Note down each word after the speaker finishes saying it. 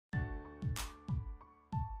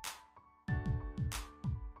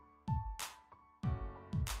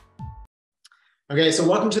Okay, so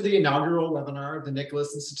welcome to the inaugural webinar of the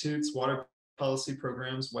Nicholas Institute's Water Policy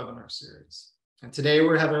Programs webinar series. And today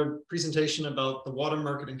we have a presentation about the water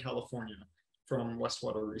market in California from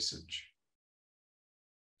WestWater Research.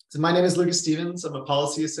 So my name is Lucas Stevens. I'm a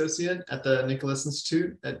policy associate at the Nicholas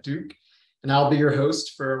Institute at Duke, and I'll be your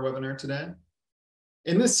host for our webinar today.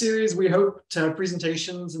 In this series, we hope to have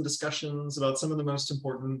presentations and discussions about some of the most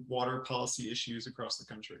important water policy issues across the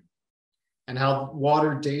country, and how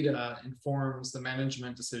water data informs the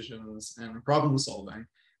management decisions and problem solving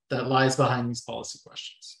that lies behind these policy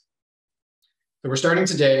questions. So we're starting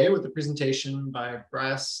today with a presentation by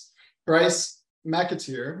Bryce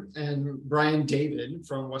McAteer and Brian David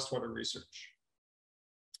from WestWater Research.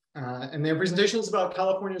 And their presentation is about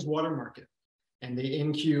California's water market and the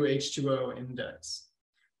NQH2O index,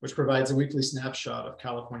 which provides a weekly snapshot of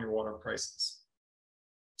California water prices.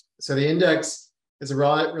 So the index is a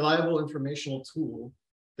reliable informational tool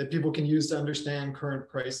that people can use to understand current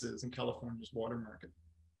prices in California's water market.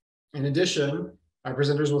 In addition, our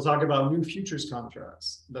presenters will talk about new futures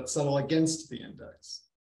contracts that settle against the index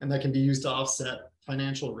and that can be used to offset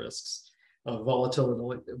financial risks of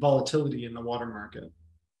volatility in the water market,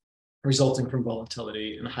 resulting from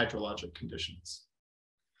volatility in hydrologic conditions.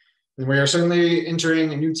 And we are certainly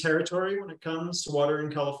entering a new territory when it comes to water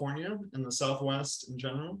in California and the Southwest in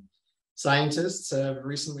general. Scientists have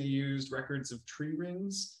recently used records of tree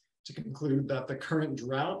rings to conclude that the current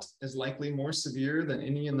drought is likely more severe than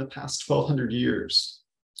any in the past 1,200 years.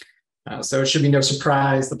 So it should be no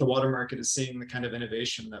surprise that the water market is seeing the kind of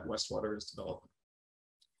innovation that WestWater is developing.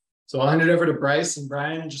 So I'll hand it over to Bryce and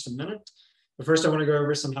Brian in just a minute. But first, I want to go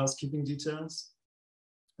over some housekeeping details.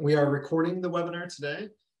 We are recording the webinar today,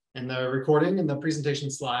 and the recording and the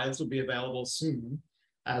presentation slides will be available soon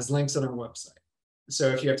as links on our website. So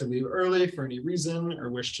if you have to leave early for any reason or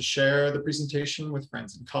wish to share the presentation with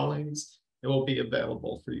friends and colleagues, it will be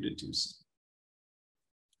available for you to do so.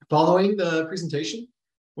 Following the presentation,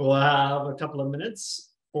 we'll have a couple of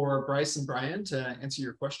minutes for Bryce and Brian to answer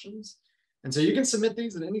your questions. And so you can submit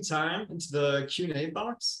these at any time into the Q&A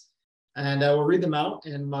box, and we'll read them out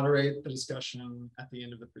and moderate the discussion at the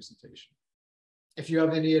end of the presentation. If you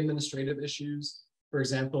have any administrative issues, for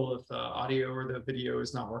example, if the audio or the video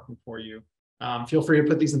is not working for you, feel free to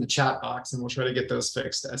put these in the chat box and we'll try to get those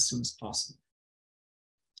fixed as soon as possible.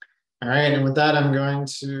 All right, and with that, I'm going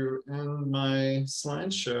to end my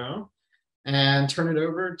slideshow and turn it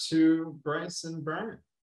over to Bryce and Brian.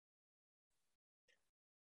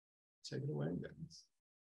 Take it away, guys.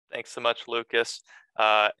 Thanks so much, Lucas.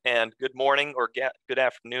 And good morning or good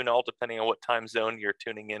afternoon, all depending on what time zone you're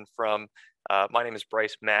tuning in from. My name is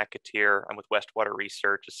Bryce McAteer. I'm with WestWater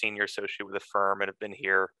Research, a senior associate with the firm, and have been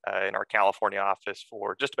here in our California office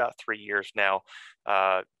for just about 3 years now.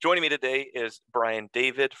 Joining me today is Brian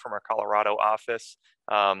David from our Colorado office.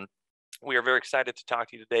 We are very excited to talk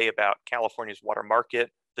to you today about California's water market,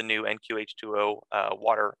 the new NQH2O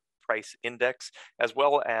water price index, as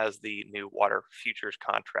well as the new water futures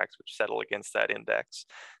contracts, which settle against that index.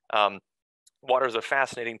 Water is a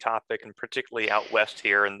fascinating topic, and particularly out west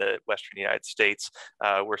here in the Western United States,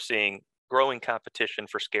 we're seeing growing competition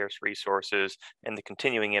for scarce resources and the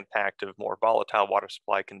continuing impact of more volatile water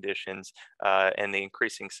supply conditions and the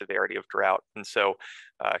increasing severity of drought. And so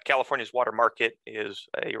California's water market is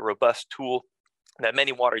a robust tool that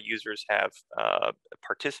many water users have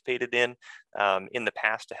participated in the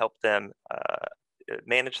past to help them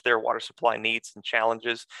manage their water supply needs and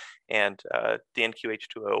challenges. And the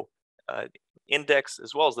NQH2O index,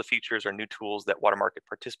 as well as the futures, are new tools that water market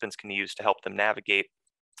participants can use to help them navigate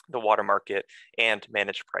the water market and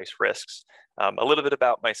manage price risks. A little bit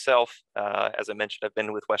about myself. As I mentioned, I've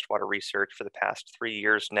been with WestWater Research for the past 3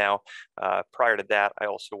 years now. Prior to that, I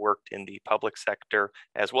also worked in the public sector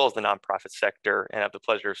as well as the nonprofit sector, and I have the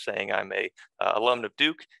pleasure of saying I'm a alum of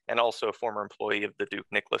Duke and also a former employee of the Duke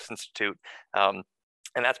Nicholas Institute. And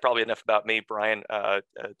that's probably enough about me. Brian,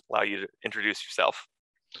 allow you to introduce yourself.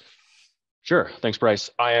 Sure. Thanks, Bryce.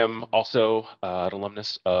 I am also an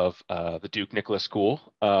alumnus of the Duke Nicholas School,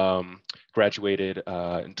 graduated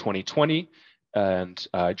in 2020, and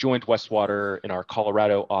joined WestWater in our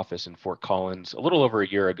Colorado office in Fort Collins a little over a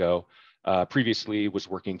year ago. Previously was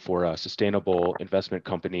working for a sustainable investment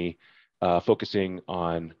company focusing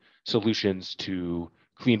on solutions to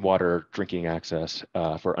clean water drinking access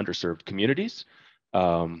for underserved communities.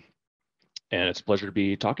 And it's a pleasure to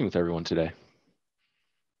be talking with everyone today.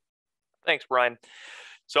 Thanks, Brian.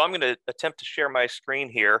 So I'm going to attempt to share my screen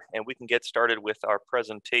here, and we can get started with our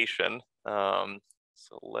presentation.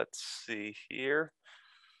 So let's see here.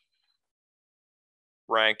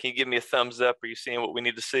 Brian, can you give me a thumbs up? Are you seeing what we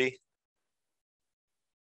need to see?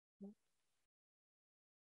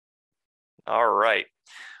 All right.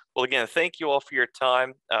 Well, again, thank you all for your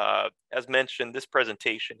time. As mentioned, this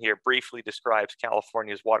presentation here briefly describes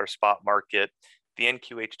California's water spot market, the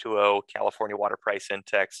NQH2O, California Water Price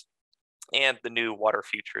Index, and the new water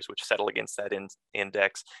futures, which settle against that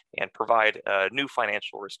index and provide a new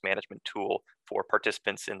financial risk management tool for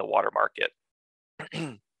participants in the water market.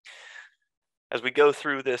 As we go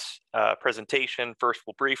through this presentation, first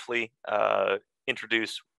we'll briefly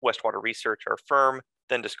introduce WestWater Research, our firm,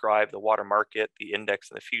 then describe the water market, the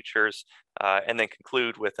index, and the futures, and then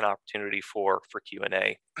conclude with an opportunity for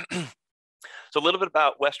Q&A. So a little bit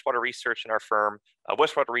about WestWater Research and our firm.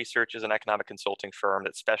 WestWater Research is an economic consulting firm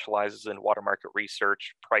that specializes in water market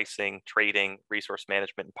research, pricing, trading, resource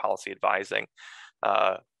management, and policy advising.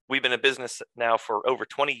 We've been in business now for over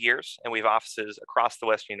 20 years, and we have offices across the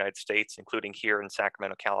Western United States, including here in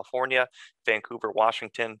Sacramento, California, Vancouver,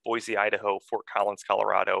 Washington, Boise, Idaho, Fort Collins,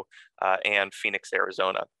 Colorado, and Phoenix,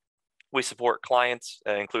 Arizona. We support clients,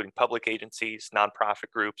 including public agencies, nonprofit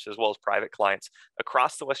groups, as well as private clients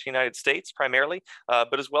across the Western United States primarily,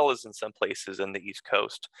 but as well as in some places in the East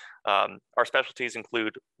Coast. Our specialties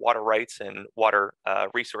include water rights and water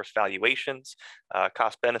resource valuations,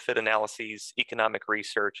 cost-benefit analyses, economic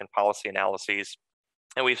research, and policy analyses.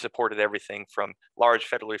 And we've supported everything from large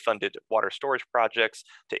federally funded water storage projects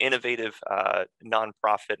to innovative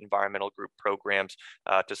nonprofit environmental group programs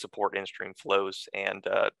to support in-stream flows and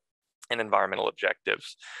environmental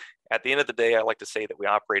objectives. At the end of the day, I like to say that we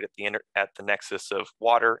operate at the nexus of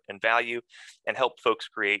water and value and help folks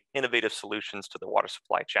create innovative solutions to the water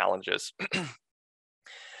supply challenges.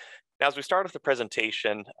 Now, as we start with the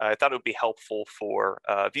presentation, I thought it would be helpful for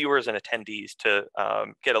viewers and attendees to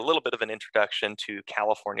get a little bit of an introduction to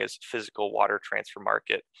California's physical water transfer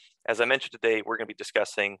market. As I mentioned today, we're going to be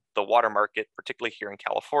discussing the water market, particularly here in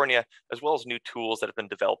California, as well as new tools that have been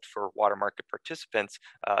developed for water market participants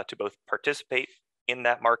to both participate in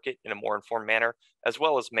that market in a more informed manner, as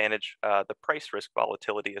well as manage the price risk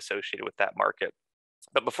volatility associated with that market.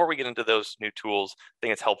 But before we get into those new tools, I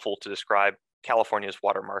think it's helpful to describe California's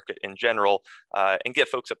water market in general and get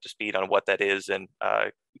folks up to speed on what that is and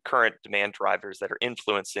current demand drivers that are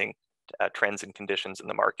influencing trends and conditions in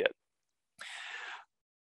the market.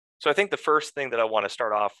 So I think the first thing that I want to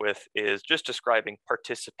start off with is just describing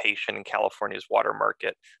participation in California's water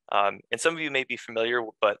market. And some of you may be familiar,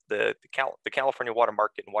 but the California water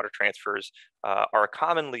market and water transfers are a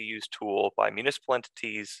commonly used tool by municipal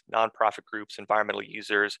entities, nonprofit groups, environmental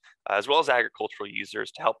users, as well as agricultural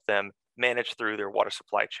users to help them manage through their water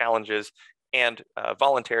supply challenges and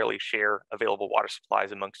voluntarily share available water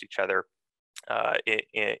supplies amongst each other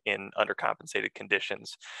in undercompensated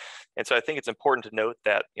conditions. And so I think it's important to note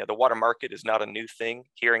that the water market is not a new thing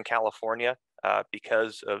here in California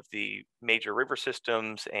because of the major river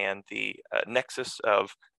systems and the nexus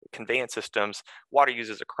of conveyance systems. Water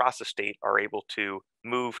users across the state are able to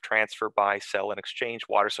move, transfer, buy, sell, and exchange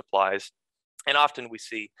water supplies. And often we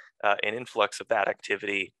see an influx of that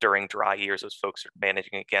activity during dry years as folks are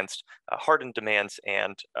managing against hardened demands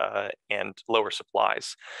and lower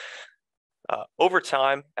supplies. Over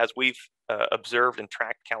time, as we've observed and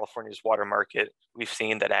tracked California's water market, we've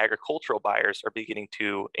seen that agricultural buyers are beginning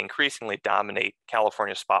to increasingly dominate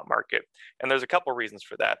California's spot market. And there's a couple of reasons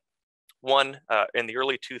for that. One, in the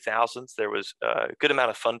early 2000s, there was a good amount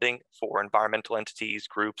of funding for environmental entities,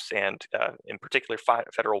 groups, and in particular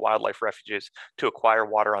federal wildlife refuges to acquire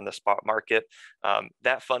water on the spot market.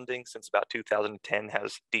 That funding since about 2010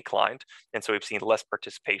 has declined. And so we've seen less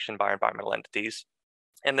participation by environmental entities.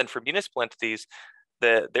 And then for municipal entities,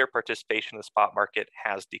 their participation in the spot market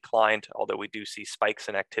has declined, although we do see spikes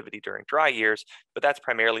in activity during dry years, but that's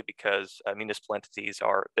primarily because municipal entities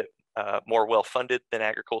are a bit more well-funded than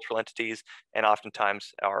agricultural entities and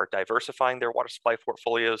oftentimes are diversifying their water supply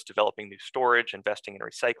portfolios, developing new storage, investing in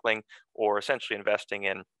recycling, or essentially investing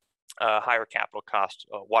in higher capital cost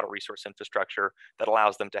water resource infrastructure that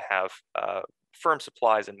allows them to have firm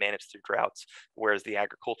supplies and manage through droughts, whereas the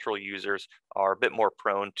agricultural users are a bit more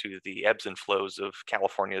prone to the ebbs and flows of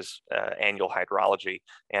California's annual hydrology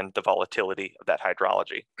and the volatility of that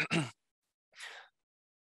hydrology.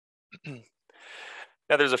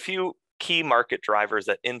 Now, there's a few key market drivers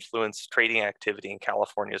that influence trading activity in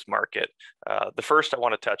California's market. The first I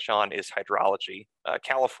want to touch on is hydrology.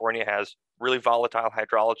 California has really volatile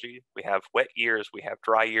hydrology. We have wet years, we have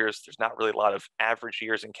dry years. There's not really a lot of average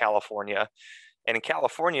years in California. And in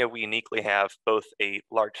California, we uniquely have both a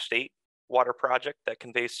large state water project that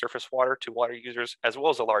conveys surface water to water users, as well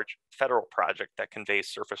as a large federal project that conveys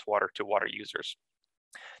surface water to water users.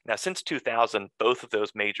 Now, since 2000, both of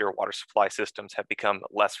those major water supply systems have become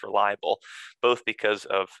less reliable, both because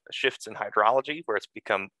of shifts in hydrology, where it's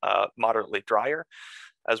become moderately drier,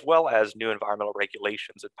 as well as new environmental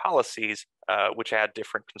regulations and policies, which add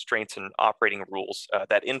different constraints and operating rules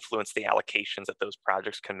that influence the allocations that those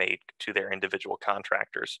projects can make to their individual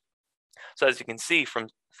contractors. So as you can see, from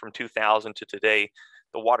 2000 to today,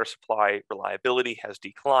 the water supply reliability has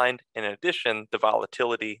declined. In addition, the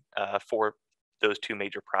volatility for those two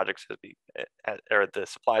major projects or the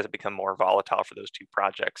supplies have become more volatile for those two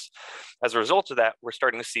projects. As a result of that, we're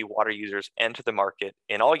starting to see water users enter the market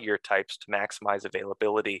in all year types to maximize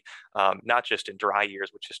availability, not just in dry years,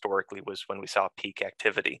 which historically was when we saw peak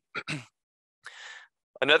activity.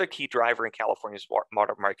 Another key driver in California's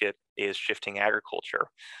water market is shifting agriculture.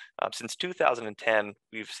 Since 2010,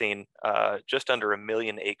 we've seen just under 1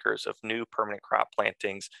 million acres of new permanent crop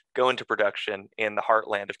plantings go into production in the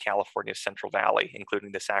heartland of California's Central Valley,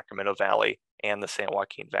 including the Sacramento Valley and the San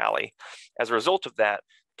Joaquin Valley. As a result of that,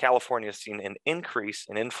 California has seen an increase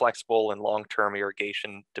in inflexible and long-term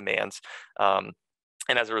irrigation demands.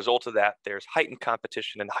 And as a result of that, there's heightened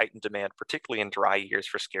competition and heightened demand, particularly in dry years,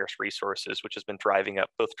 for scarce resources, which has been driving up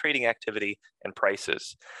both trading activity and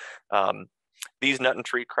prices. These nut and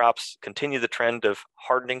tree crops continue the trend of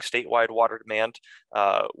hardening statewide water demand,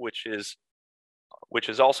 which is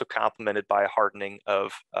also complemented by a hardening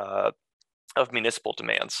of municipal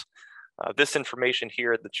demands. This information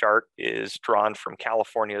here, the chart, is drawn from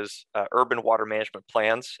California's urban water management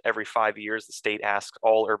plans. Every 5 years, the state asks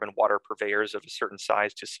all urban water purveyors of a certain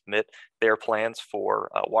size to submit their plans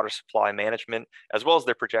for water supply management, as well as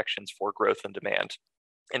their projections for growth and demand.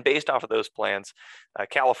 And based off of those plans,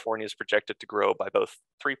 California is projected to grow by both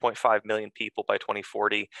 3.5 million people by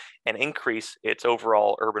 2040 and increase its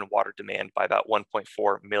overall urban water demand by about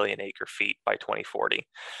 1.4 million acre feet by 2040.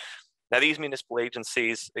 Now, these municipal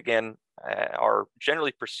agencies, again, are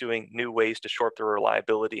generally pursuing new ways to shore up their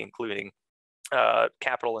reliability, including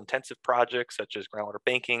capital-intensive projects such as groundwater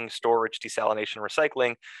banking, storage, desalination,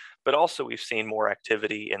 recycling, but also we've seen more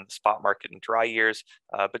activity in the spot market in dry years.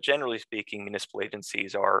 But generally speaking, municipal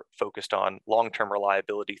agencies are focused on long-term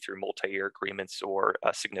reliability through multi-year agreements or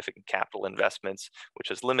significant capital investments, which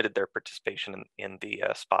has limited their participation in the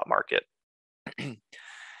spot market.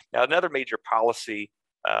 Now, another major policy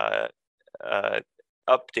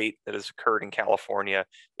update that has occurred in California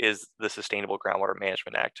is the Sustainable Groundwater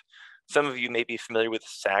Management Act. Some of you may be familiar with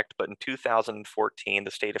this act, but in 2014,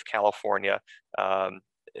 the state of California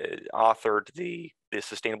authored the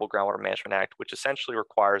Sustainable Groundwater Management Act, which essentially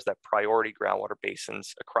requires that priority groundwater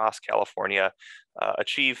basins across California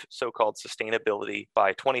achieve so-called sustainability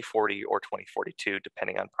by 2040 or 2042,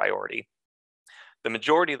 depending on priority. The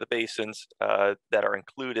majority of the basins that are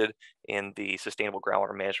included in the Sustainable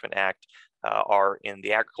Groundwater Management Act are in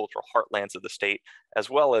the agricultural heartlands of the state, as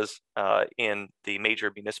well as in the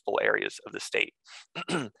major municipal areas of the state.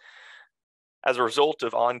 As a result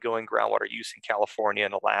of ongoing groundwater use in California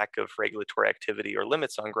and a lack of regulatory activity or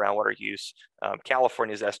limits on groundwater use,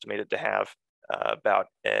 California is estimated to have about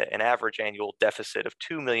an average annual deficit of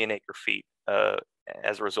 2 million acre feet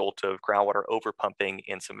as a result of groundwater overpumping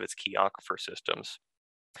in some of its key aquifer systems.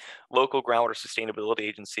 Local groundwater sustainability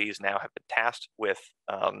agencies now have been tasked with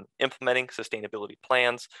implementing sustainability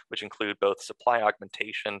plans, which include both supply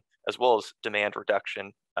augmentation as well as demand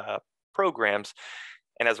reduction programs.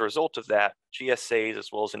 And as a result of that, GSAs as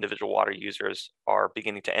well as individual water users are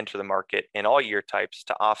beginning to enter the market in all year types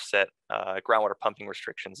to offset groundwater pumping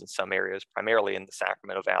restrictions in some areas, primarily in the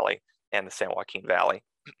Sacramento Valley and the San Joaquin Valley.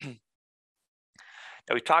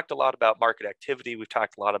 Now, we've talked a lot about market activity. We've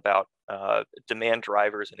talked a lot about demand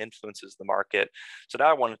drivers and influences of the market. So now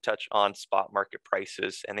I want to touch on spot market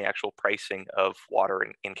prices and the actual pricing of water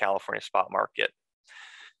in California spot market.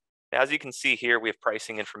 Now, as you can see here, we have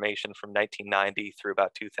pricing information from 1990 through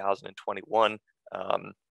about 2021.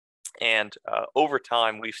 And over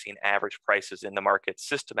time, we've seen average prices in the market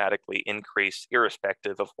systematically increase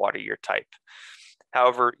irrespective of water year type.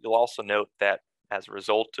 However, you'll also note that as a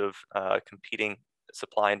result of competing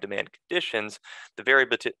supply and demand conditions, the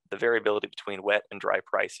variability between wet and dry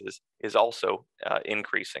prices is also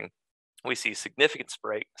increasing. We see significant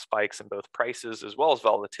spikes in both prices as well as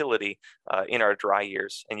volatility in our dry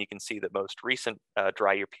years. And you can see that most recent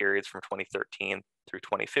dry year periods from 2013 through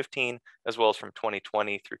 2015, as well as from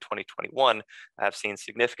 2020 through 2021, have seen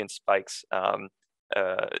significant spikes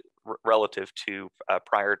relative to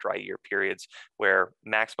prior dry year periods, where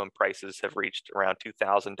maximum prices have reached around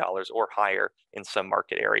 $2,000 or higher in some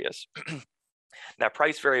market areas. Now,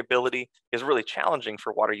 price variability is really challenging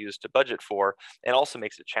for water users to budget for, and also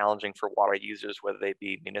makes it challenging for water users, whether they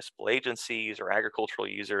be municipal agencies or agricultural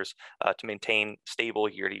users, to maintain stable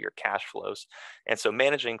year-to-year cash flows. And so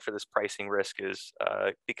managing for this pricing risk is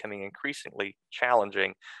becoming increasingly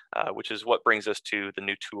challenging, which is what brings us to the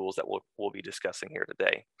new tools that we'll be discussing here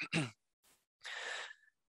today.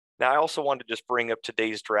 Now, I also wanted to just bring up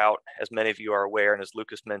today's drought. As many of you are aware, and as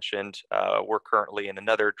Lucas mentioned, we're currently in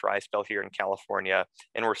another dry spell here in California,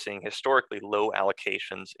 and we're seeing historically low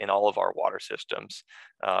allocations in all of our water systems.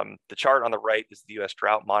 The chart on the right is the U.S.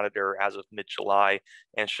 Drought Monitor as of mid-July,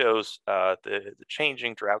 and shows the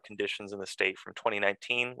changing drought conditions in the state from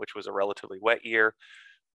 2019, which was a relatively wet year,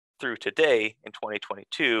 through today in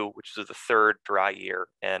 2022, which is the third dry year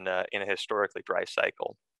and in a historically dry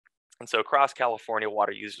cycle. And so across California,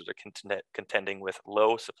 water users are contending with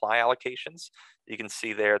low supply allocations. You can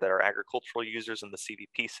see there that our agricultural users in the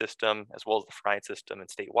CVP system, as well as the Fried system and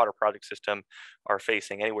state water project system, are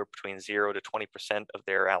facing anywhere between 0 to 20% of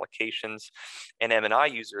their allocations. And M&I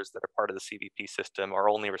users that are part of the CVP system are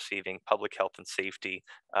only receiving public health and safety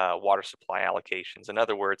water supply allocations. In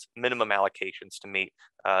other words, minimum allocations to meet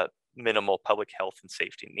minimal public health and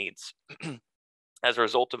safety needs. As a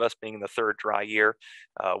result of us being in the third dry year,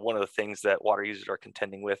 one of the things that water users are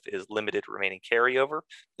contending with is limited remaining carryover.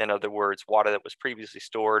 In other words, water that was previously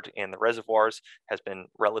stored in the reservoirs has been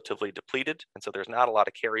relatively depleted. And so there's not a lot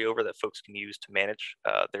of carryover that folks can use to manage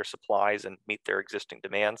their supplies and meet their existing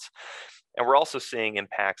demands. And we're also seeing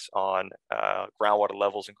impacts on groundwater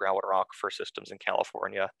levels and groundwater aquifer systems in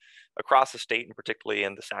California. Across the state, and particularly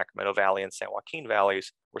in the Sacramento Valley and San Joaquin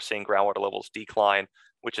Valleys, we're seeing groundwater levels decline,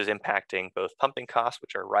 which is impacting both pumping costs,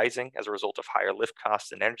 which are rising as a result of higher lift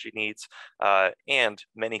costs and energy needs, and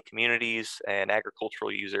many communities and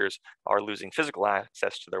agricultural users are losing physical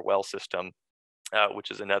access to their well system,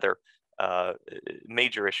 which is another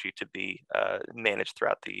major issue to be managed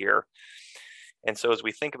throughout the year. And so as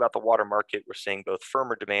we think about the water market, we're seeing both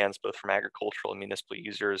firmer demands, both from agricultural and municipal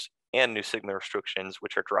users, and new SGMA restrictions,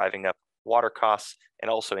 which are driving up water costs and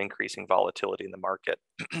also increasing volatility in the market.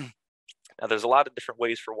 Now, there's a lot of different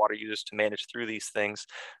ways for water users to manage through these things.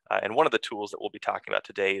 And one of the tools that we'll be talking about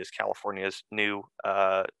today is California's new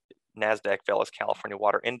NASDAQ Velis California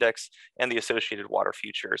Water Index and the associated water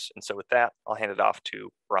futures. And so with that, I'll hand it off to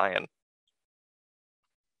Brian.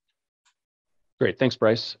 Great, thanks,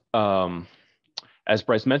 Bryce. As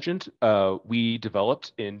Bryce mentioned, we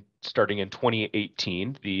developed starting in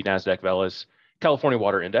 2018, the NASDAQ Velis California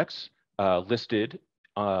Water Index, listed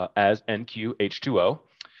as NQH2O.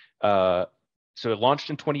 So it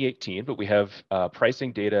launched in 2018, but we have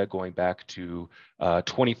pricing data going back to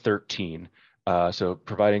 2013. So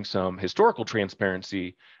providing some historical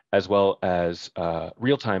transparency as well as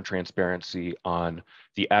real-time transparency on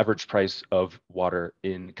the average price of water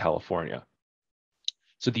in California.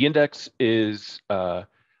 So the index is the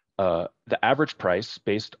average price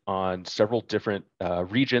based on several different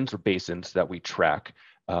regions or basins that we track.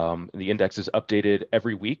 The index is updated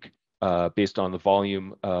every week based on the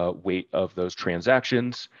volume weight of those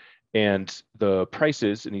transactions, and the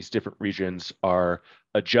prices in these different regions are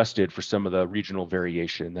adjusted for some of the regional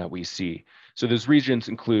variation that we see. So those regions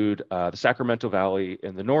include the Sacramento Valley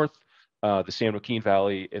in the north, the San Joaquin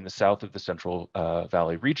Valley in the south of the Central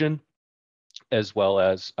Valley region, as well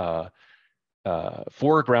as 4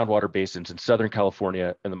 groundwater basins in Southern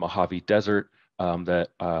California and the Mojave Desert that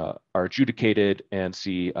are adjudicated and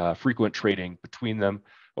see frequent trading between them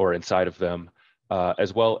or inside of them,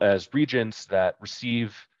 as well as regions that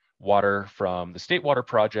receive water from the State Water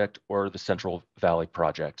Project or the Central Valley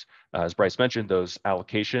Project. As Bryce mentioned, those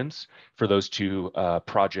allocations for those two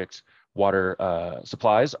project water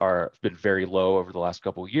supplies have been very low over the last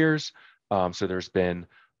couple of years. So there's been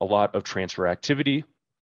a lot of transfer activity.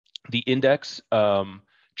 The index,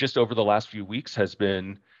 just over the last few weeks, has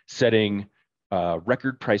been setting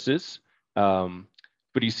record prices.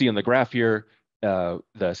 But you see on the graph here,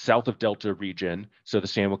 the south of Delta region, so the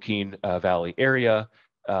San Joaquin Valley area,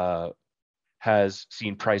 has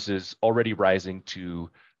seen prices already rising to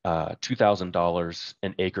 $2,000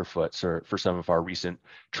 an acre foot for some of our recent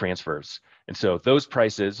transfers. And so those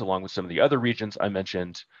prices, along with some of the other regions I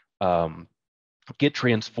mentioned, get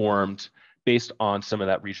transformed based on some of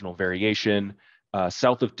that regional variation.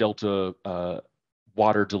 South of Delta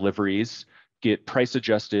water deliveries get price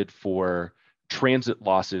adjusted for transit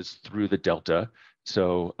losses through the Delta.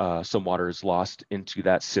 So some water is lost into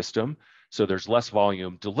that system. So there's less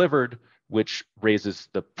volume delivered, which raises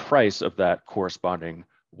the price of that corresponding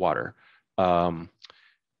water.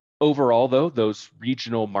 Overall, though, those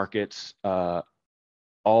regional markets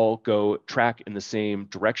all track in the same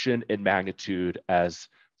direction and magnitude as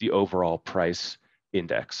the overall price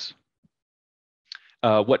index.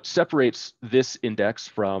 What separates this index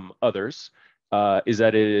from others is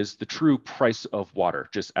that it is the true price of water,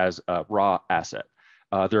 just as a raw asset.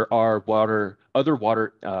 There are other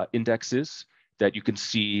water indexes that you can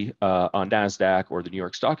see on NASDAQ or the New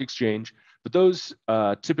York Stock Exchange, but those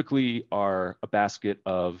typically are a basket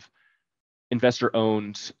of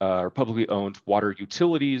investor-owned or publicly owned water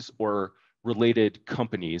utilities or related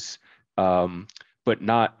companies, but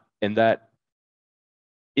not, and that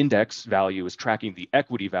index value is tracking the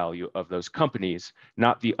equity value of those companies,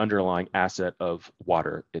 not the underlying asset of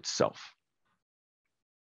water itself.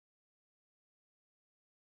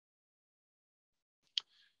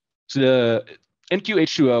 So the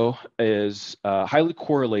NQH2O is highly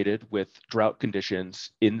correlated with drought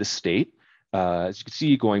conditions in the state. As you can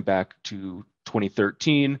see, going back to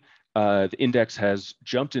 2013, the index has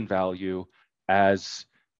jumped in value as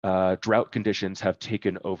drought conditions have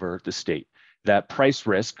taken over the state. That price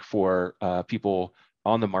risk for people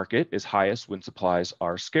on the market is highest when supplies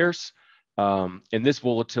are scarce. And this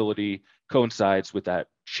volatility coincides with that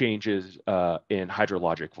changes in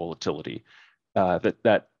hydrologic volatility.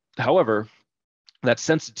 However, that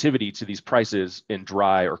sensitivity to these prices in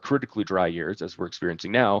dry or critically dry years, as we're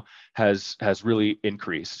experiencing now, has really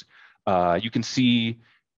increased. You can see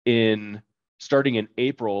starting in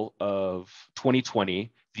April of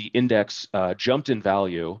 2020, the index jumped in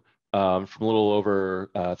value from a little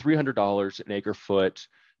over $300 an acre foot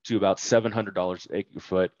to about $700 an acre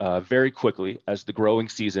foot very quickly as the growing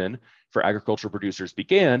season for agricultural producers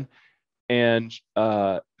began. And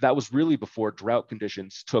that was really before drought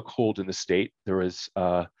conditions took hold in the state. There was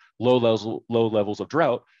low levels of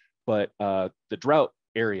drought, but the drought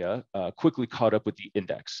area quickly caught up with the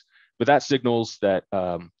index. But that signals that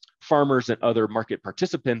farmers and other market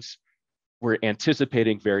participants were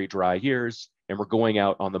anticipating very dry years and were going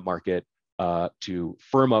out on the market to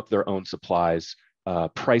firm up their own supplies,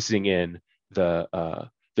 pricing in the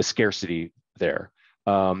scarcity there.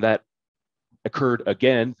 That occurred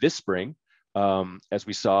again this spring, as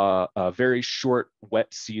we saw a very short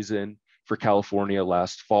wet season for California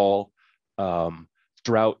last fall.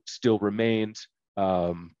 Drought still remained,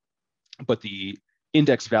 but the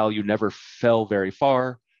index value never fell very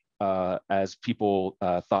far as people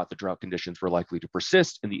thought the drought conditions were likely to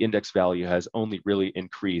persist, and the index value has only really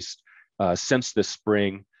increased since this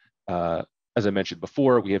spring. As I mentioned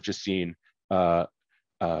before, we have just seen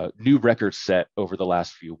new records set over the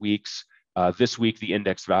last few weeks. This week, the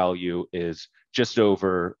index value is just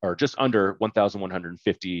over or just under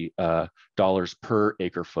 $1,150 per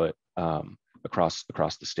acre foot across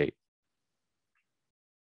the state.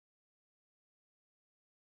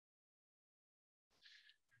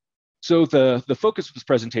 So the focus of this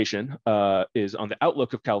presentation is on the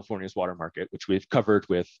outlook of California's water market, which we've covered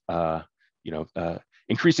with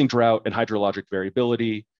increasing drought and hydrologic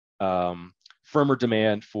variability, firmer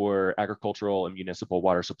demand for agricultural and municipal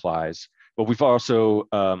water supplies. But we've also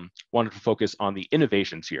wanted to focus on the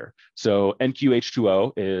innovations here. So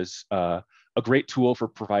NQH2O is a great tool for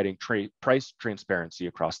providing price transparency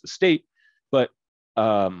across the state, but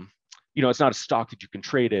it's not a stock that you can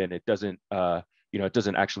trade in. It doesn't it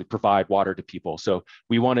doesn't actually provide water to people. So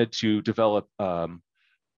we wanted to develop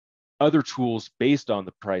other tools based on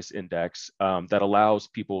the price index that allows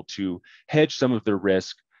people to hedge some of their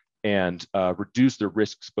risk and reduce their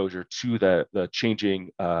risk exposure to the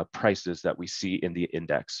changing prices that we see in the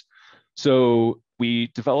index. So we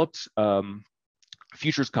developed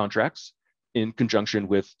futures contracts in conjunction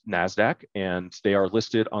with NASDAQ, and they are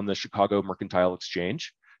listed on the Chicago Mercantile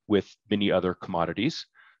Exchange with many other commodities.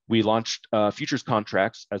 We launched futures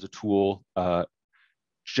contracts as a tool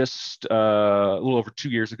just a little over 2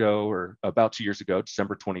 years ago, or about 2 years ago,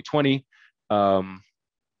 December 2020.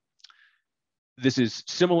 This is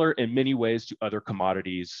similar in many ways to other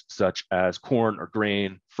commodities such as corn or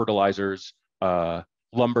grain, fertilizers,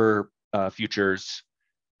 lumber futures,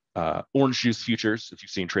 orange juice futures, if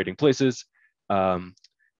you've seen Trading Places.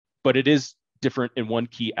 But it is different in one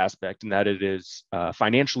key aspect, and that it is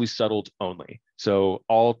financially settled only. So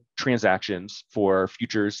all transactions for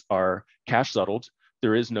futures are cash settled.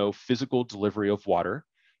 There is no physical delivery of water.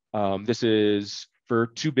 This is for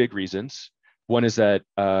two big reasons. One is that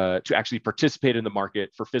to actually participate in the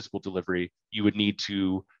market for physical delivery, you would need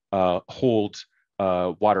to hold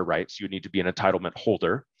water rights. You would need to be an entitlement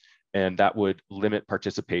holder, and that would limit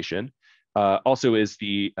participation. Also is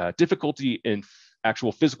the difficulty in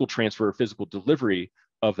actual physical transfer, physical delivery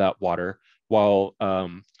of that water. While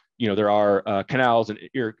there are canals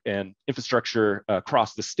and infrastructure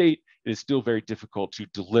across the state, it is still very difficult to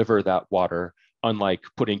deliver that water, unlike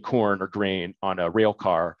putting corn or grain on a rail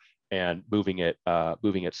car and moving it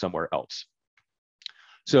somewhere else.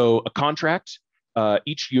 So a contract,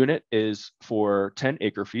 each unit is for 10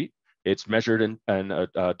 acre feet. It's measured in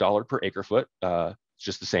a dollar per acre foot,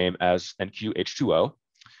 just the same as NQH2O.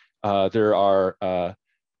 There are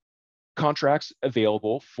contracts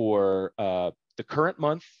available for the current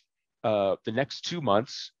month, the next 2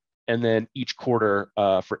 months, and then each quarter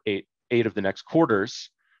for eight of the next quarters.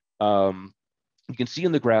 You can see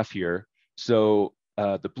in the graph here, so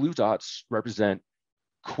the blue dots represent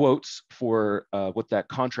quotes for what that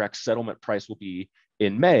contract settlement price will be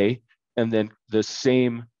in May, and then the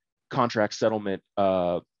same contract settlement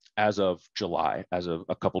as of July, as of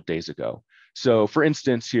a couple days ago. So for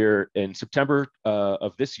instance, here in September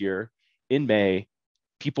of this year, in May,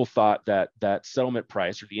 people thought that that settlement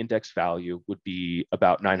price or the index value would be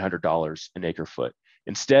about $900 an acre foot.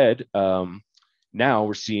 Instead, now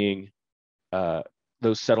we're seeing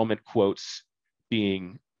those settlement quotes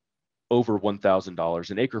being over $1,000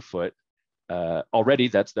 an acre foot. Already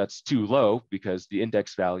that's too low because the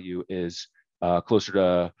index value is closer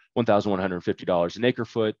to $1,150 an acre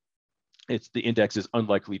foot. The index is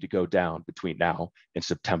unlikely to go down between now and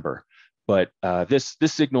September. But this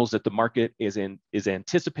signals that the market is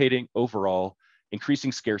anticipating overall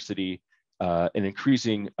increasing scarcity and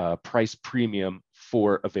increasing price premium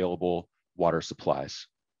for available water supplies.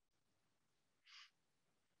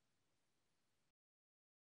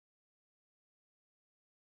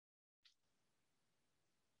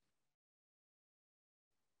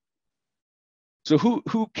 So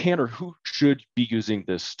who can or who should be using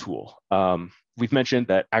this tool? We've mentioned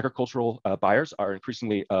that agricultural buyers are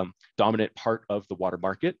increasingly dominant part of the water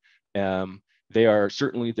market. They are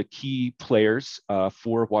certainly the key players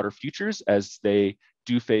for water futures, as they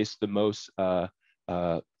do face the most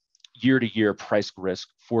year-to-year price risk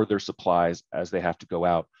for their supplies as they have to go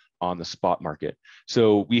out on the spot market.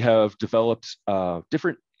 So we have developed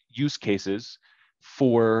different use cases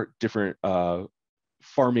for different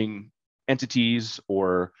farming entities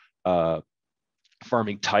or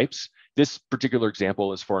farming types. This particular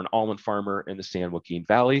example is for an almond farmer in the San Joaquin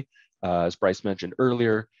Valley. As Bryce mentioned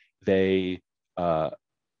earlier,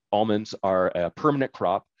 almonds are a permanent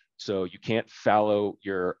crop, so you can't fallow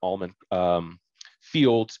your almond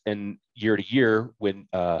fields and year to year when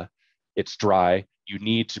it's dry. You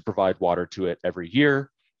need to provide water to it every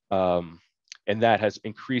year, and that has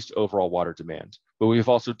increased overall water demand. But we've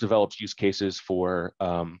also developed use cases for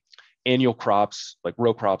annual crops, like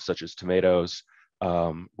row crops such as tomatoes,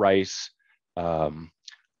 rice,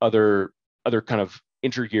 other kind of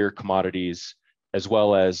inter-year commodities, as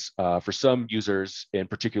well as for some users in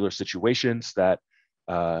particular situations that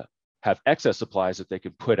have excess supplies that they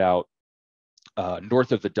can put out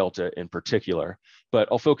north of the Delta in particular. But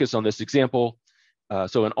I'll focus on this example.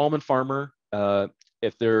 So an almond farmer,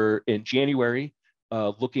 if they're in January,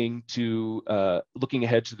 looking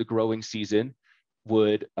ahead to the growing season,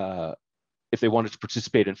 would, if they wanted to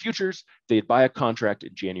participate in futures, they'd buy a contract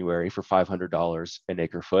in January for $500 an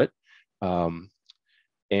acre foot.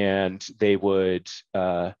 And they would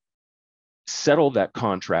settle that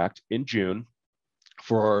contract in June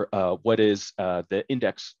for what is the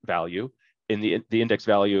index value. And the index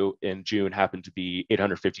value in June happened to be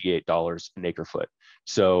 $858 an acre foot.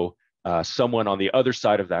 So someone on the other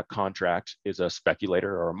side of that contract is a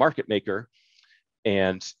speculator or a market maker.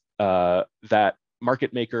 And that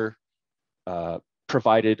market maker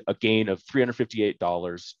provided a gain of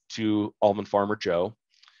 $358 to almond farmer Joe.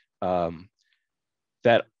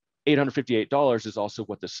 That $858 is also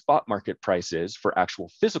what the spot market price is for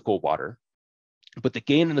actual physical water, but the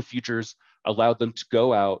gain in the futures allowed them to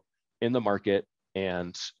go out in the market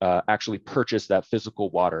and actually purchase that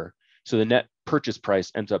physical water. So the net purchase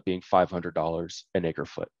price ends up being $500 an acre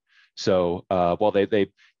foot. So while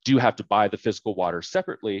they do have to buy the physical water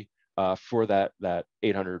separately for that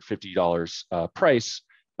 $850 price,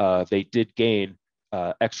 they did gain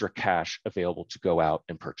extra cash available to go out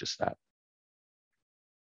and purchase that.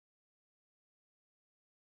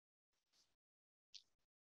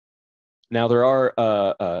 Now, there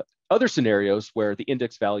are other scenarios where the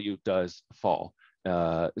index value does fall.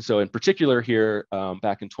 So in particular here,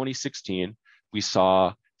 back in 2016, we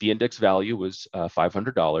saw the index value was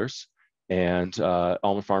 $500, and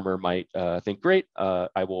almond farmer might think, great,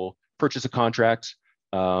 I will purchase a contract,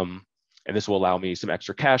 and this will allow me some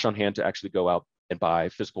extra cash on hand to actually go out and buy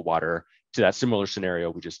physical water to that similar scenario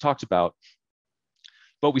we just talked about.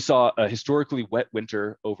 But we saw a historically wet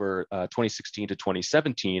winter over 2016 to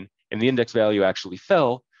 2017, and the index value actually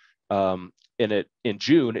fell. in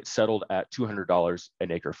June, it settled at $200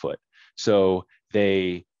 an acre foot. So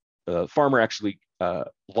the farmer actually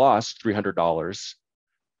lost $300,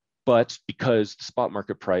 but because the spot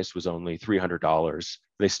market price was only $300,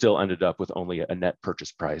 they still ended up with only a net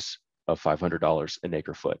purchase price of $500 an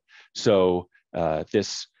acre foot. So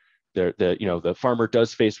the farmer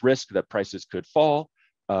does face risk that prices could fall,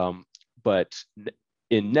 but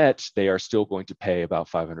in net, they are still going to pay about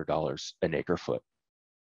 $500 an acre foot.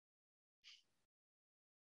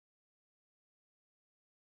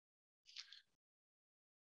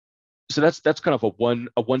 So that's kind of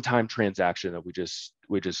a one-time transaction that we just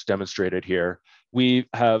demonstrated here. We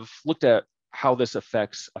have looked at how this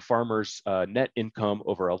affects a farmer's net income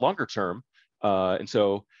over a longer term. And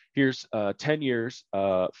so here's 10 years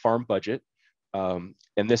farm budget. And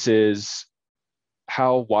this is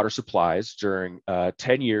how water supplies during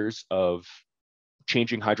 10 years of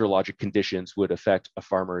changing hydrologic conditions would affect a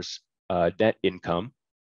farmer's net income.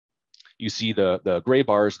 You see the gray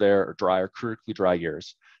bars there are dry or critically dry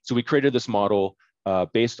years. So we created this model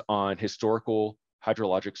based on historical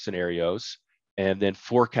hydrologic scenarios and then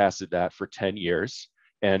forecasted that for 10 years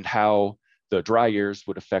and how the dry years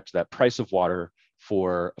would affect that price of water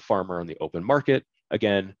for a farmer on the open market.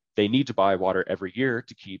 Again, they need to buy water every year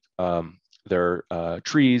to keep their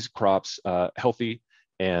trees, crops healthy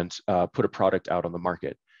and put a product out on the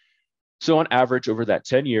market. So on average, over that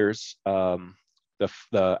 10 years,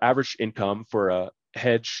 the average income for a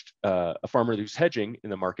farmer who's hedging in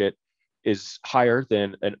the market is higher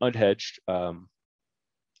than an unhedged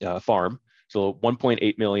farm. So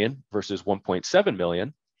 1.8 million versus 1.7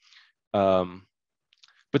 million.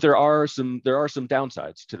 But there are some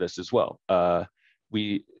downsides to this as well.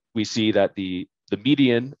 We see that the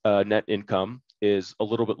median net income is a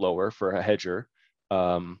little bit lower for a hedger,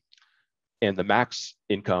 and the max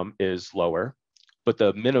income is lower, but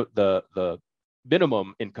the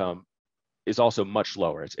minimum income is also much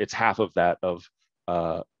lower. It's half of that of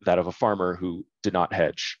a farmer who did not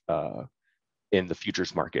hedge in the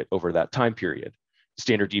futures market over that time period.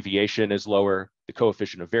 Standard deviation is lower. The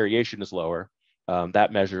coefficient of variation is lower.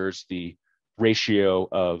 That measures the ratio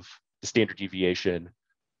of the standard deviation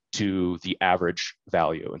to the average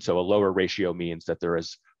value. And so a lower ratio means that there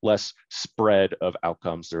is less spread of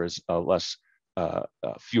outcomes. There is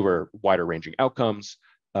fewer wider ranging outcomes.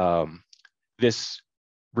 This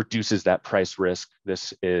reduces that price risk.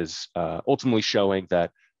 This is ultimately showing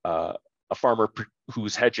that a farmer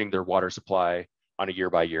who's hedging their water supply on a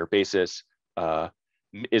year-by-year basis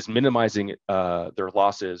is minimizing their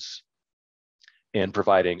losses and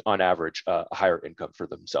providing, on average, a higher income for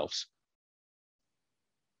themselves.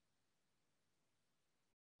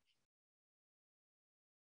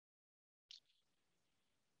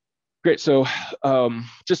 Great, so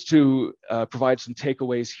just to provide some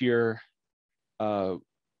takeaways here,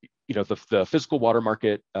 the physical water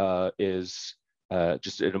market is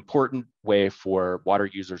just an important way for water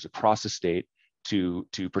users across the state to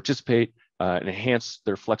participate and enhance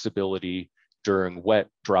their flexibility during wet,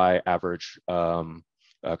 dry, average,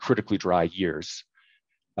 critically dry years.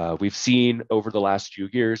 We've seen over the last few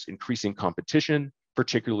years increasing competition,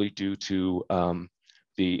 particularly due to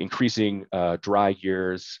the increasing dry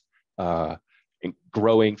years,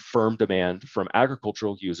 growing firm demand from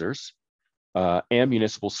agricultural users and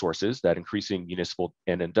municipal sources. That increasing municipal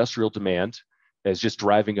and industrial demand is just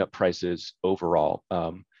driving up prices overall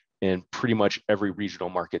in pretty much every regional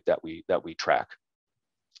market that we track.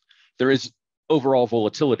 There is overall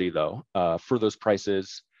volatility though for those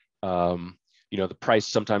prices. The price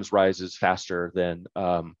sometimes rises faster than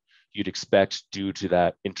you'd expect due to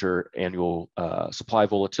that interannual supply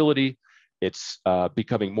volatility. It's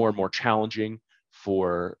becoming more and more challenging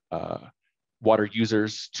for water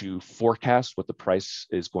users to forecast what the price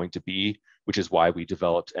is going to be, which is why we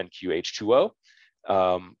developed NQH2O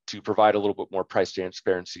to provide a little bit more price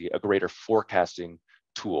transparency, a greater forecasting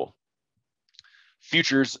tool.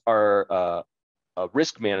 Futures are a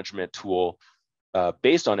risk management tool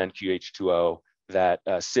based on NQH2O that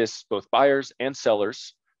assists both buyers and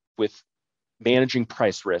sellers with managing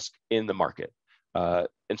price risk in the market. And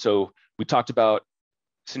so we talked about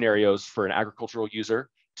scenarios for an agricultural user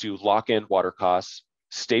to lock in water costs,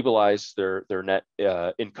 stabilize their net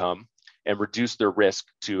income, and reduce their risk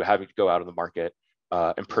to having to go out on the market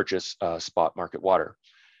and purchase spot market water.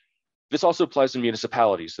 This also applies to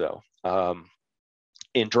municipalities though.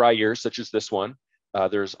 In dry years such as this one,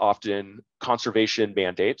 there's often conservation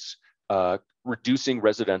mandates reducing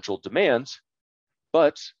residential demand,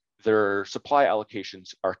 but their supply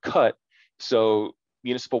allocations are cut. So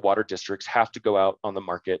municipal water districts have to go out on the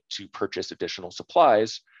market to purchase additional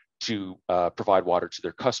supplies to provide water to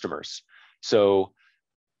their customers. So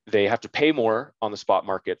they have to pay more on the spot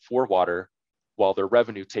market for water while their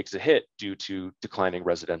revenue takes a hit due to declining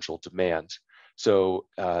residential demand. So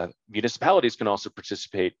municipalities can also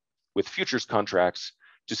participate with futures contracts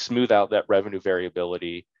to smooth out that revenue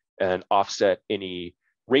variability and offset any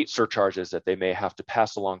rate surcharges that they may have to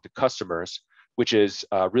pass along to customers, which is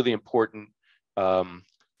really important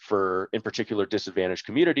for, in particular, disadvantaged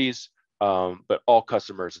communities. But all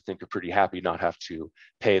customers, I think, are pretty happy not have to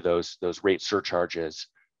pay those rate surcharges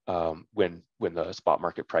when the spot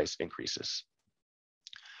market price increases.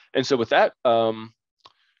 And so with that,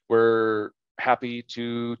 we're happy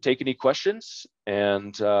to take any questions,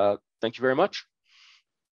 and thank you very much.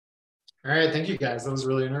 All right, thank you guys. That was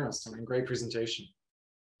really interesting and great presentation.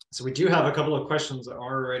 So we do have a couple of questions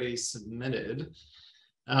already submitted.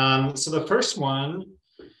 So the first one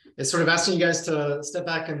is sort of asking you guys to step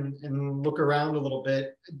back and look around a little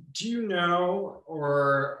bit. Do you know,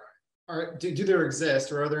 or do there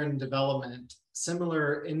exist, or are there in development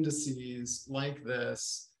similar indices like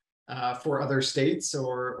this for other states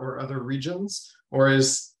or other regions? Or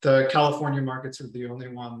is the California market sort of the only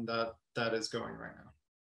one that is going right now?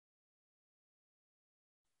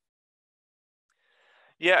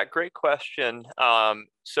 Yeah, great question.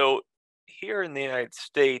 So here in the United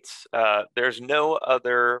States, there's no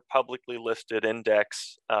other publicly listed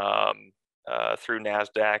index through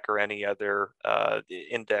NASDAQ or any other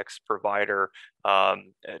index provider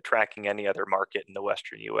tracking any other market in the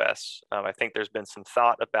Western US. I think there's been some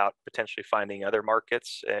thought about potentially finding other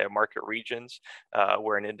markets, market regions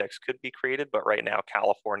where an index could be created, but right now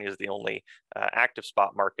California is the only active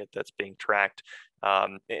spot market that's being tracked.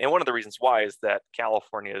 And one of the reasons why is that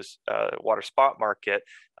California's water spot market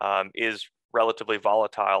is relatively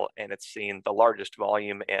volatile, and it's seen the largest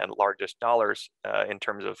volume and largest dollars in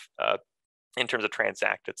terms of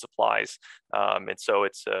transacted supplies. And so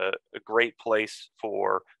it's a great place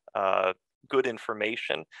for good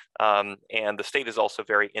information. And the state is also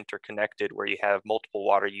very interconnected, where you have multiple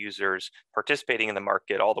water users participating in the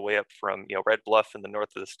market all the way up from Red Bluff in the north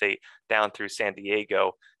of the state down through San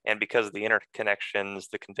Diego. And because of the interconnections,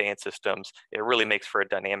 the conveyance systems, it really makes for a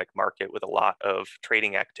dynamic market with a lot of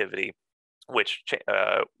trading activity, which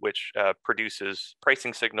produces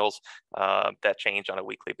pricing signals that change on a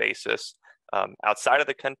weekly basis. Outside of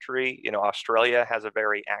the country, Australia has a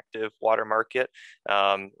very active water market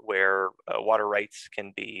where water rights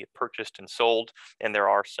can be purchased and sold, and there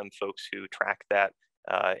are some folks who track that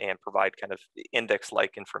and provide kind of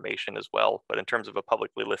index-like information as well. But in terms of a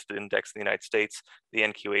publicly listed index in the United States, the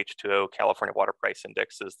NQH2O California Water Price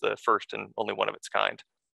Index is the first and only one of its kind.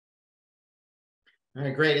 All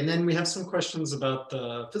right, great. And then we have some questions about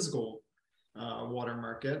the physical water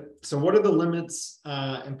market. So what are the limits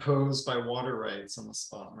imposed by water rights on the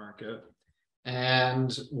spot market?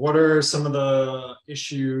 And what are some of the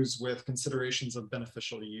issues with considerations of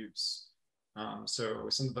beneficial use? So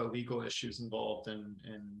some of the legal issues involved in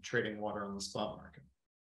trading water on the spot market.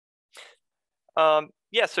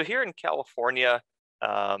 Yeah, so here in California,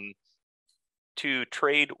 to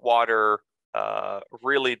trade water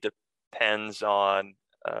really depends on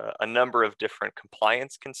a number of different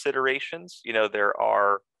compliance considerations. There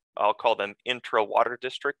are, I'll call them intra-water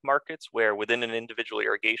district markets, where within an individual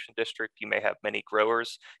irrigation district, you may have many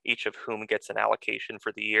growers, each of whom gets an allocation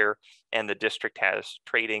for the year, and the district has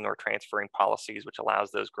trading or transferring policies, which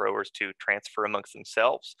allows those growers to transfer amongst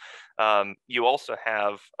themselves. You also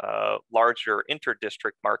have larger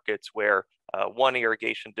inter-district markets where one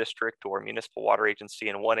irrigation district or municipal water agency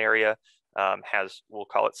in one area has, we'll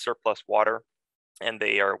call it surplus water, and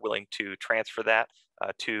they are willing to transfer that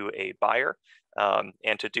to a buyer.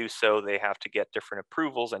 And to do so, they have to get different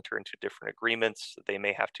approvals, enter into different agreements. They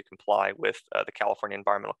may have to comply with the California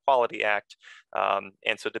Environmental Quality Act.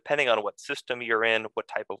 And so depending on what system you're in, what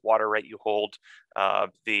type of water right you hold,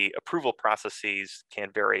 the approval processes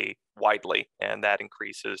can vary widely, and that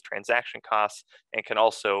increases transaction costs and can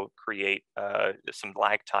also create some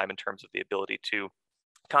lag time in terms of the ability to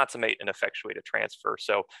consummate and effectuate a transfer.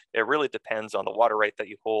 So it really depends on the water right that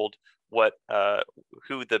you hold,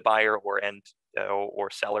 who the buyer or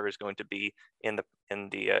seller is going to be in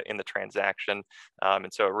the transaction,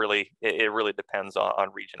 and so it really depends on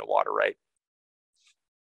region of water right.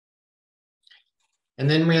 And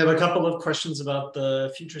then we have a couple of questions about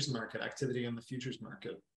the futures market, activity on the futures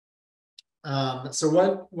market. So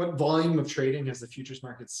what volume of trading has the futures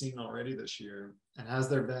market seen already this year? And has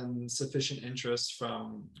there been sufficient interest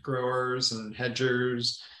from growers and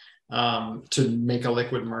hedgers to make a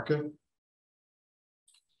liquid market?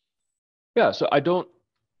 Yeah, so I don't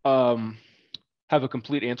have a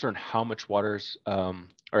complete answer on how much water's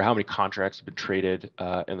or how many contracts have been traded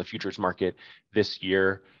in the futures market this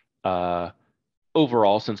year.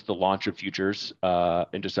 Overall, since the launch of futures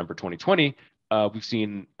in December 2020, we've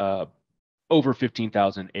seen over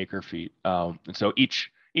 15,000 acre feet. And so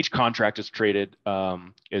each contract is traded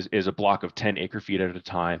is a block of 10 acre feet at a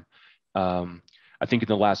time. I think in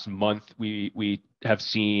the last month, we have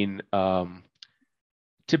seen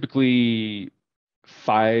typically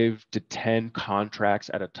 5 to 10 contracts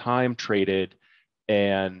at a time traded,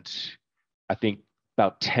 and I think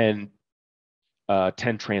about 10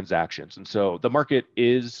 transactions. And so the market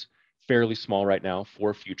is fairly small right now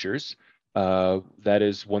for futures. That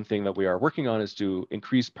is one thing that we are working on, is to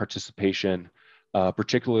increase participation,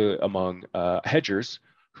 particularly among hedgers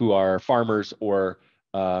who are farmers or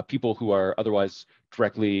people who are otherwise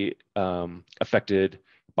directly affected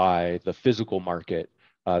by the physical market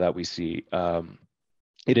that we see.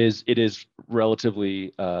 It is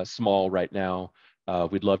relatively small right now.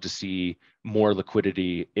 We'd love to see more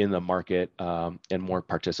liquidity in the market and more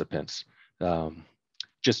participants.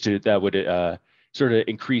 That would sort of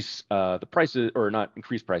increase the prices, or not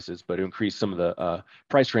increase prices, but increase some of the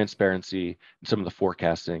price transparency and some of the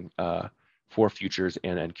forecasting for futures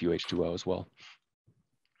and NQH2O as well.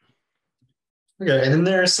 Okay, and then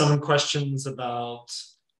there are some questions about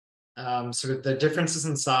sort of the differences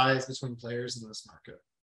in size between players in this market.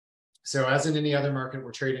 So as in any other market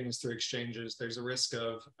where trading is through exchanges, there's a risk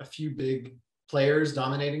of a few big players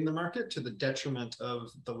dominating the market to the detriment of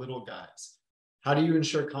the little guys. How do you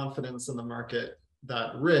ensure confidence in the market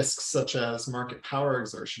that risks such as market power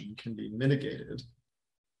exertion can be mitigated?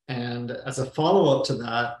 And as a follow-up to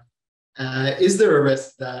that, is there a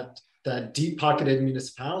risk that deep-pocketed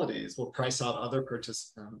municipalities will price out other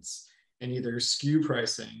participants and either skew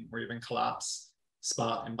pricing or even collapse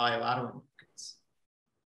spot and bilateral markets?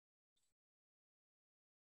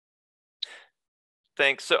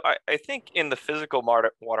 Thanks. So I think in the physical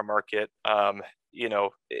water market,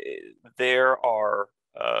 there are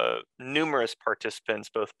numerous participants,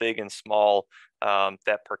 both big and small,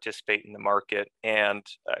 that participate in the market. And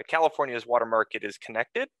California's water market is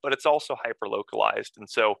connected, but it's also hyper-localized. And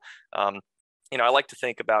so, I like to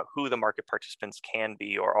think about who the market participants can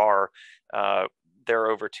be or are. There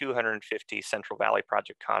are over 250 Central Valley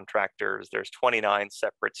Project contractors. There's 29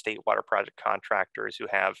 separate state water project contractors who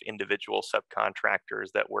have individual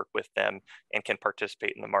subcontractors that work with them and can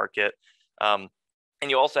participate in the market. And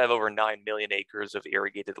you also have over 9 million acres of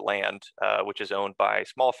irrigated land, which is owned by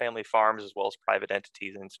small family farms as well as private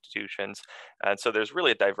entities and institutions. And so there's really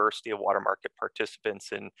a diversity of water market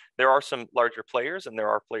participants. And there are some larger players and there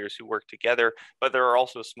are players who work together, but there are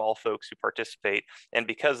also small folks who participate. And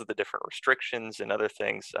because of the different restrictions and other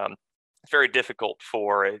things, it's very difficult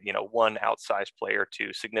for one outsized player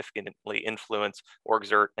to significantly influence or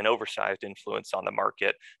exert an oversized influence on the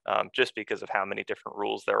market, just because of how many different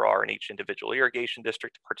rules there are in each individual irrigation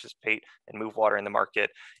district to participate and move water in the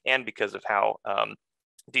market, and because of how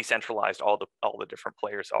decentralized all the different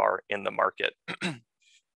players are in the market. And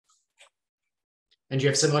do you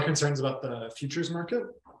have similar concerns about the futures market?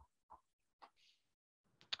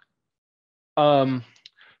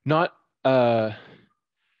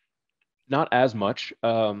 Not as much.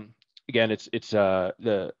 Again, it's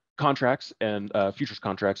the contracts and futures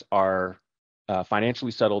contracts are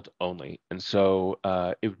financially settled only, and so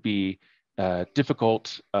it would be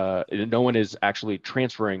difficult. No one is actually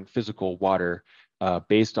transferring physical water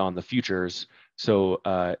based on the futures, so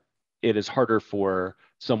it is harder for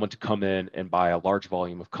someone to come in and buy a large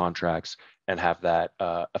volume of contracts and have that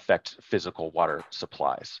affect physical water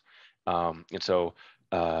supplies. And so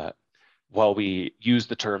while we use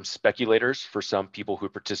the term speculators for some people who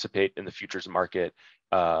participate in the futures market,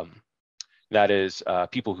 that is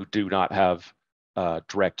people who do not have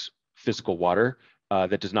direct physical water.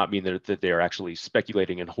 That does not mean that they are actually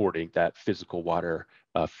speculating and hoarding that physical water,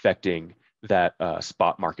 affecting that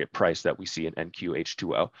spot market price that we see in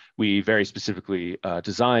NQH2O. We very specifically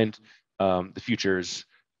designed the futures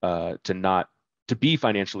to be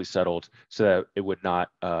financially settled so that it would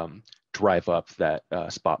not drive up that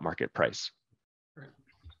spot market price. Right.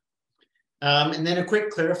 And then a quick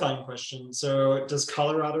clarifying question. So does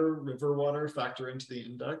Colorado River water factor into the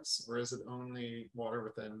index, or is it only water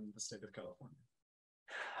within the state of California?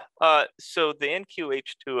 So the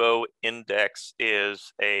NQH2O index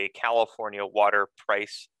is a California water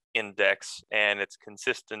price index, and it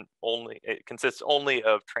consists only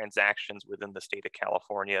of transactions within the state of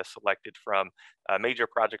California selected from major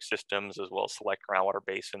project systems as well as select groundwater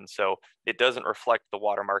basins. So it doesn't reflect the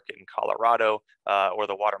water market in Colorado or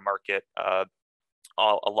the water market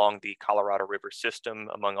all along the Colorado River system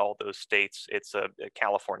among all those states. It's a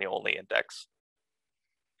California only index.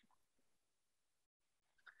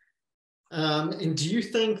 And do you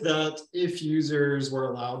think that if users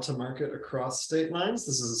were allowed to market across state lines,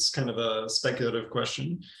 this is kind of a speculative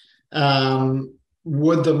question,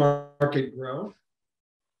 would the market grow?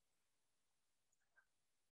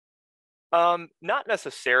 Not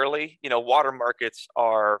necessarily. Water markets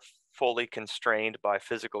are fully constrained by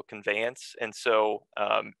physical conveyance. And so,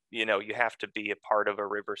 you have to be a part of a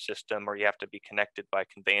river system, or you have to be connected by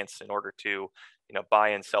conveyance in order to, buy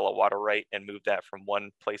and sell a water right and move that from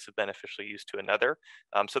one place of beneficial use to another.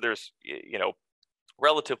 So there's,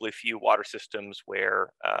 relatively few water systems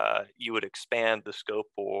where you would expand the scope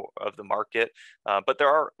of the market. But there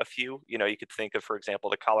are a few. You could think of, for example,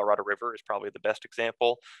 the Colorado River is probably the best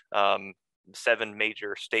example. 7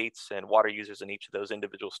 major states and water users in each of those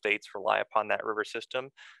individual states rely upon that river system.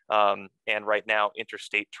 And right now,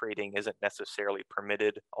 interstate trading isn't necessarily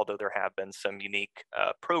permitted, although there have been some unique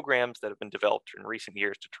programs that have been developed in recent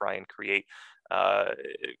years to try and create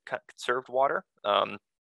conserved water.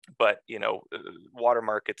 But water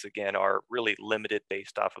markets again are really limited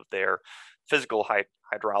based off of their physical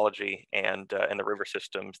hydrology and the river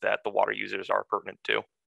systems that the water users are pertinent to.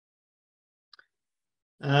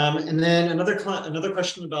 And then another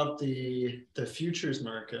question about the futures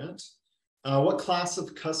market. What class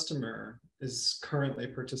of customer is currently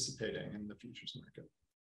participating in the futures market?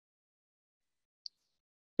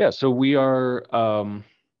 Yeah, so we're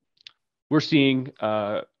seeing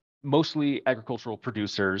mostly agricultural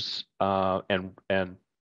producers and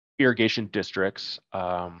irrigation districts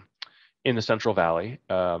in the Central Valley.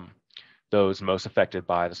 Those most affected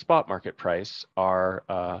by the spot market price are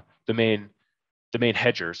the main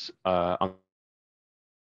hedgers on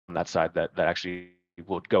that side that actually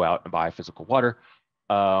would go out and buy physical water.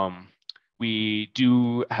 We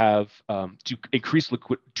do have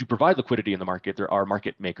to provide liquidity in the market. There are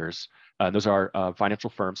market makers. Those are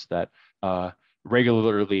financial firms that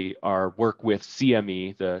regularly work with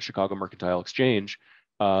CME, the Chicago Mercantile Exchange,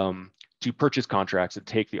 to purchase contracts and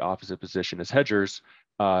take the opposite position as hedgers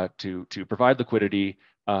to provide liquidity,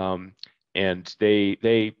 and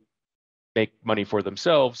they make money for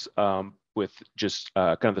themselves with just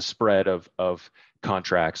kind of the spread of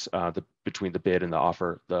contracts between the bid and the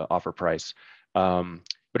offer price.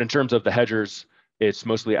 But in terms of the hedgers, it's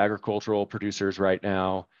mostly agricultural producers right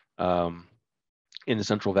now. In the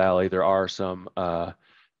Central Valley, there are some kind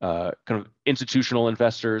of institutional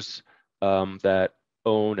investors that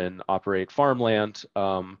own and operate farmland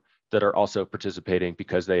that are also participating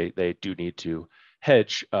because they do need to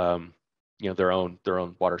hedge their own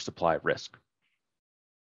water supply risk.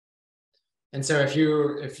 And so if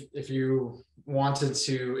you wanted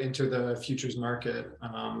to enter the futures market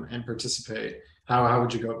and participate, how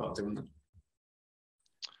would you go about doing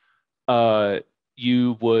that?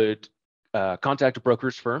 You would contact a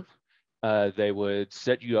brokerage firm. They would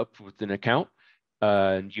set you up with an account,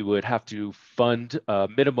 and you would have to fund a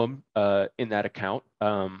minimum in that account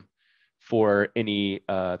for any.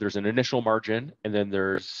 There's an initial margin, and then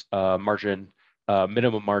there's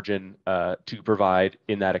minimum margin to provide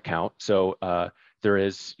in that account. So there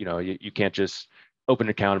is, you can't just open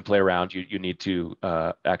an account and play around. You need to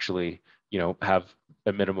actually, have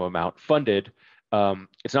a minimum amount funded.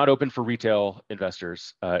 It's not open for retail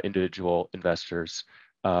investors, individual investors.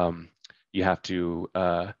 You have to,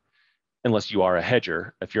 unless you are a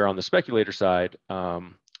hedger. If you're on the speculator side,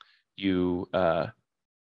 you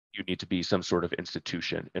need to be some sort of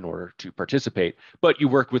institution in order to participate. But you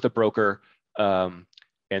work with a broker, and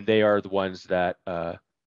they are the ones that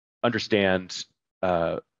understand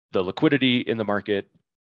the liquidity in the market,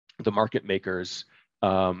 the market makers,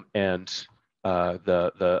 and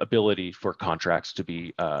the ability for contracts to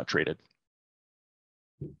be traded.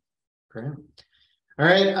 Great. All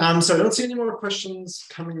right. So I don't see any more questions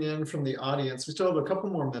coming in from the audience. We still have a couple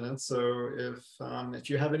more minutes. So if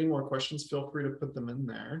you have any more questions, feel free to put them in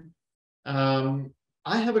there.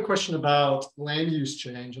 I have a question about land use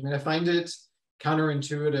change. I mean, I find it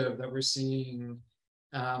counterintuitive that we're seeing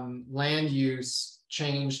land use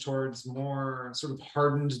change towards more sort of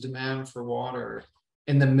hardened demand for water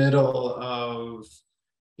in the middle of,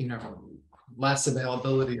 less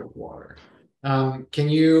availability of water. Can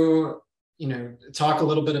you, talk a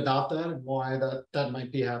little bit about that and why that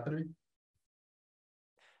might be happening?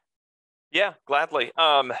 Yeah, gladly.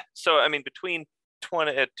 So, I mean,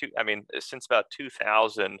 since about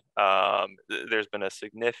 2000, there's been a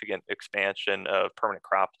significant expansion of permanent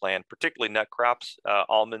cropland, particularly nut crops,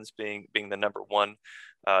 almonds being the number one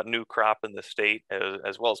new crop in the state,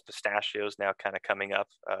 as well as pistachios now kind of coming up.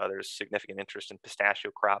 There's significant interest in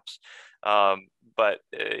pistachio crops. But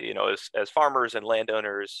you know, as farmers and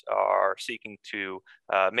landowners are seeking to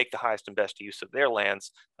make the highest and best use of their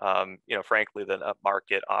lands, you know, frankly, the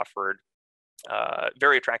upmarket offered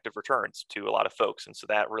very attractive returns to a lot of folks. And so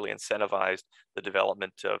that really incentivized the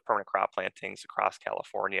development of permanent crop plantings across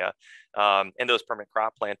California. And those permanent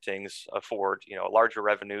crop plantings afford, you know, larger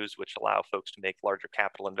revenues, which allow folks to make larger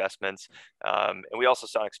capital investments. And we also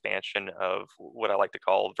saw an expansion of what I like to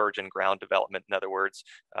call virgin ground development. In other words,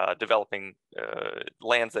 developing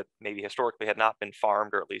lands that maybe historically had not been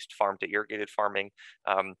farmed, or at least farmed to irrigated farming.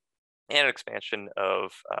 And an expansion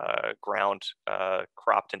of ground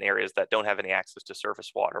cropped in areas that don't have any access to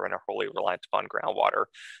surface water and are wholly reliant upon groundwater.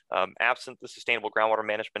 Absent the Sustainable Groundwater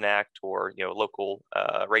Management Act, or, you know, local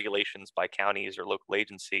regulations by counties or local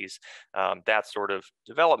agencies, that sort of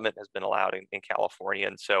development has been allowed in California.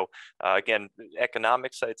 And so again,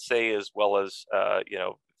 economics, I'd say, as well as you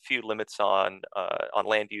know, few limits on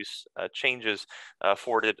land use changes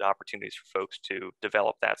afforded opportunities for folks to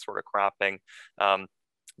develop that sort of cropping.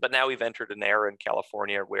 But now we've entered an era in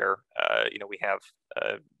California where, you know, we have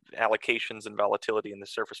allocations and volatility in the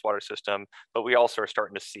surface water system, but we also are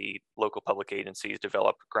starting to see local public agencies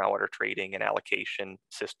develop groundwater trading and allocation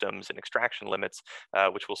systems and extraction limits,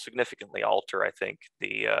 which will significantly alter, I think,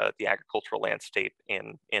 the agricultural landscape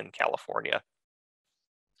in California.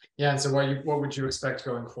 Yeah, and so what would you expect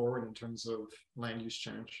going forward in terms of land use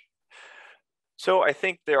change? So I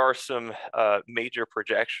think there are some major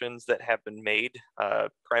projections that have been made,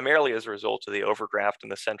 primarily as a result of the overdraft in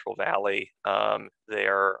the Central Valley.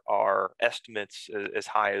 There are estimates as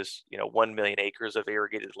high as, you know, 1 million acres of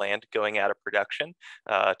irrigated land going out of production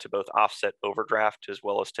to both offset overdraft as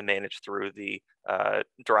well as to manage through the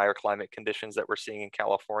drier climate conditions that we're seeing in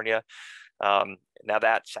California. Now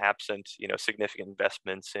that's absent, you know, significant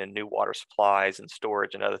investments in new water supplies and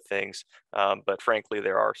storage and other things. But frankly,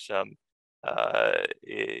 there are some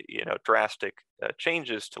you know, drastic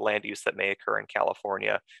changes to land use that may occur in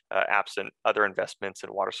California, absent other investments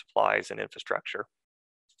in water supplies and infrastructure.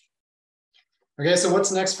 Okay, so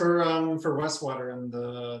what's next for WestWater and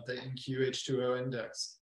the NQH2O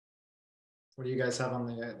index? What do you guys have on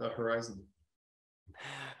the horizon?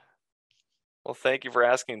 Well, thank you for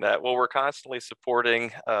asking that. Well, we're constantly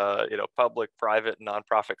supporting, you know, public, private, and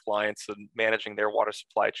nonprofit clients and managing their water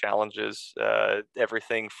supply challenges.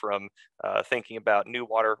 Everything from thinking about new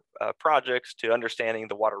water projects to understanding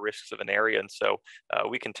the water risks of an area. And so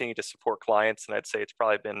we continue to support clients. And I'd say it's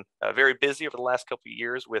probably been very busy over the last couple of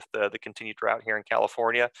years with the continued drought here in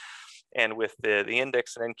California. And with the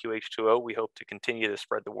index and NQH2O, we hope to continue to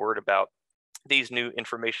spread the word about these new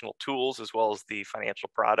informational tools, as well as the financial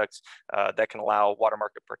products that can allow water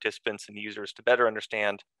market participants and users to better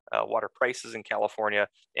understand water prices in California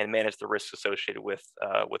and manage the risks associated with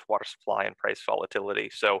water supply and price volatility.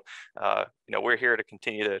 So, you know, we're here to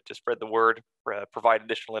continue to spread the word, provide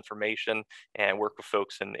additional information, and work with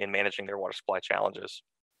folks in managing their water supply challenges.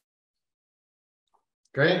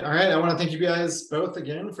 Great. All right. I want to thank you guys both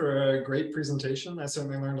again for a great presentation. I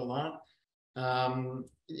certainly learned a lot.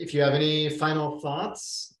 If you have any final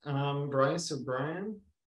thoughts, Bryce or Brian,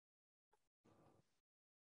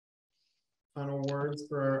 final words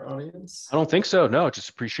for our audience? I don't think so. No, just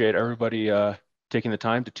appreciate everybody taking the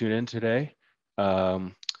time to tune in today.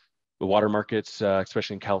 The water markets,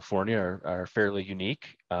 especially in California, are fairly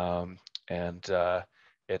unique. And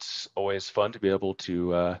it's always fun to be able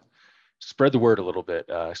to spread the word a little bit,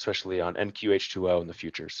 especially on NQH2O and the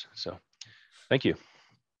futures. So thank you.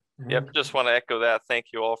 Yep, just want to echo that. Thank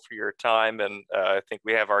you all for your time, and I think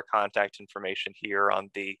we have our contact information here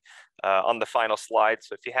on the final slide.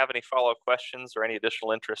 So if you have any follow-up questions or any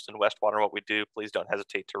additional interest in WestWater and what we do, please don't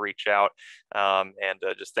hesitate to reach out. And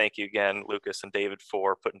just thank you again, Lucas and David,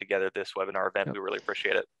 for putting together this webinar event. We really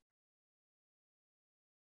appreciate it.